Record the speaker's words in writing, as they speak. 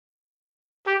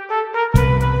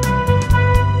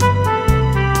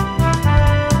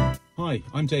Hi,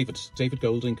 I'm David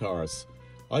Golding Cars.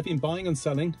 I've been buying and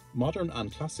selling modern and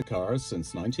classic cars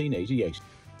since 1988.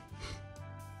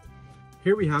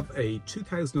 Here we have a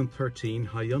 2013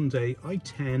 Hyundai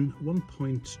i10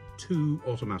 1.2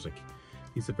 automatic.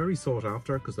 These are very sought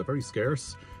after because they're very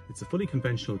scarce. It's a fully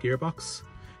conventional gearbox.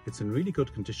 It's in really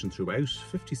good condition throughout,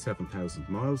 57,000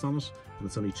 miles on it, and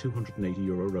it's only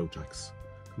 €280 road tax.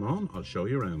 Come on, I'll show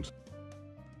you around.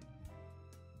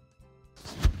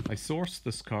 I sourced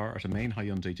this car at a main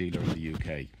Hyundai dealer in the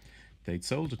UK. They'd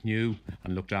sold it new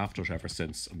and looked after it ever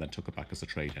since, and then took it back as a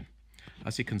trade-in.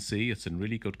 As you can see, it's in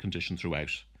really good condition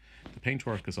throughout. The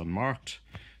paintwork is unmarked,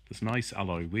 there's nice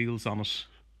alloy wheels on it.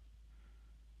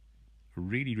 A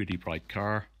really bright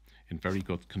car in very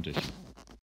good condition.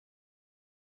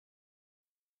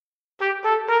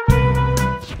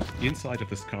 The inside of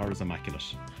this car is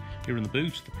immaculate. Here in the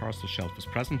boot, the parcel shelf is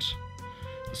present.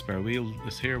 The spare wheel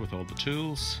is here with all the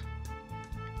tools.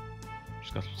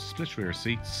 She's got split rear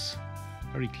seats,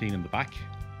 very clean in the back.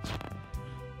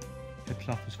 Head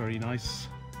cloth is very nice,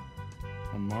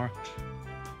 unmarked.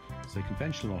 It's a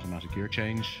conventional automatic gear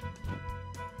change.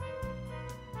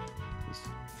 There's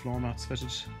floor mats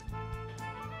fitted.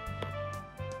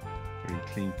 Very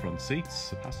clean front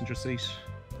seats, the passenger seat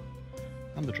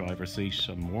and the driver's seat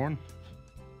unworn.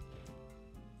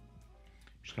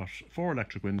 She's got 4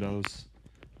 electric windows,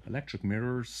 electric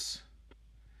mirrors,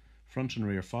 front and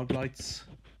rear fog lights.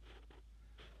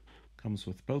 Comes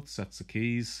with both sets of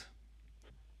keys.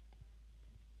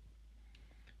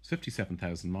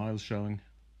 57,000 miles showing,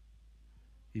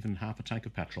 even half a tank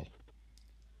of petrol.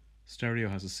 Stereo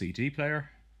has a CD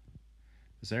player,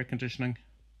 there's air conditioning.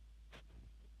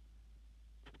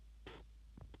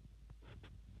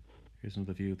 Here's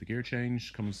another view of the gear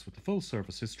change. Comes with the full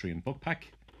service history and book pack.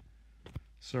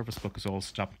 Service book is all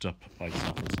stamped up by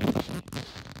Stock.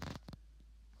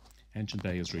 Engine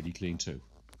bay is really clean too.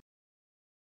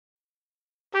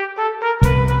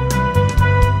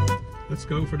 Let's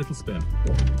go for a little spin.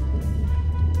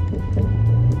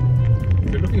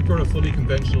 If you're looking for a fully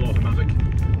conventional automatic,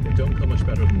 they don't come much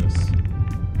better than this.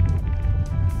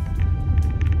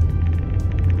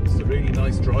 It's a really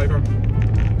nice driver,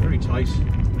 very tight.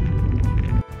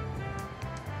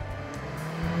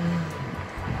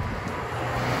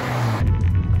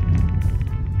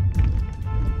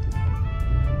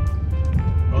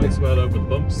 Rides well over the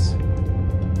bumps.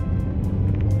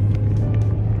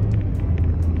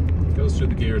 Goes through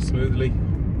the gears smoothly.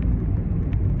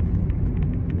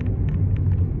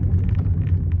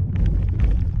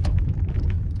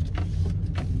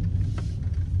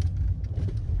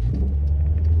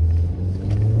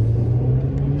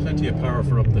 Plenty of power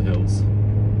for up the hills.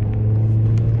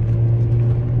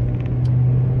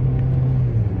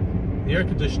 The air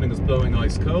conditioning is blowing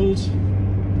ice cold.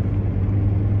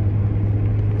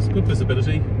 It's good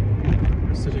visibility.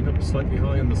 We're sitting up slightly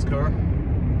high in this car.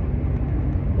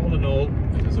 All in all,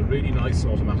 it is a really nice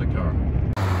automatic car.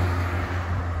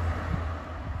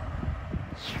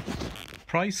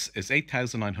 Price is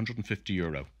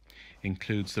 €8,950.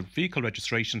 Includes the vehicle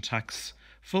registration tax,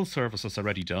 full service is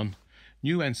already done,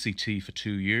 new NCT for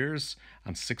 2 years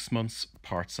and 6 months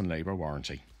parts and labour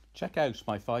warranty. Check out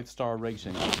my 5-star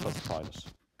rating on Trustpilot.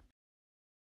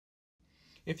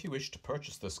 If you wish to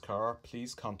purchase this car,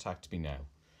 please contact me now.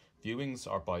 Viewings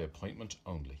are by appointment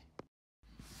only.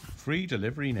 Free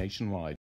delivery nationwide.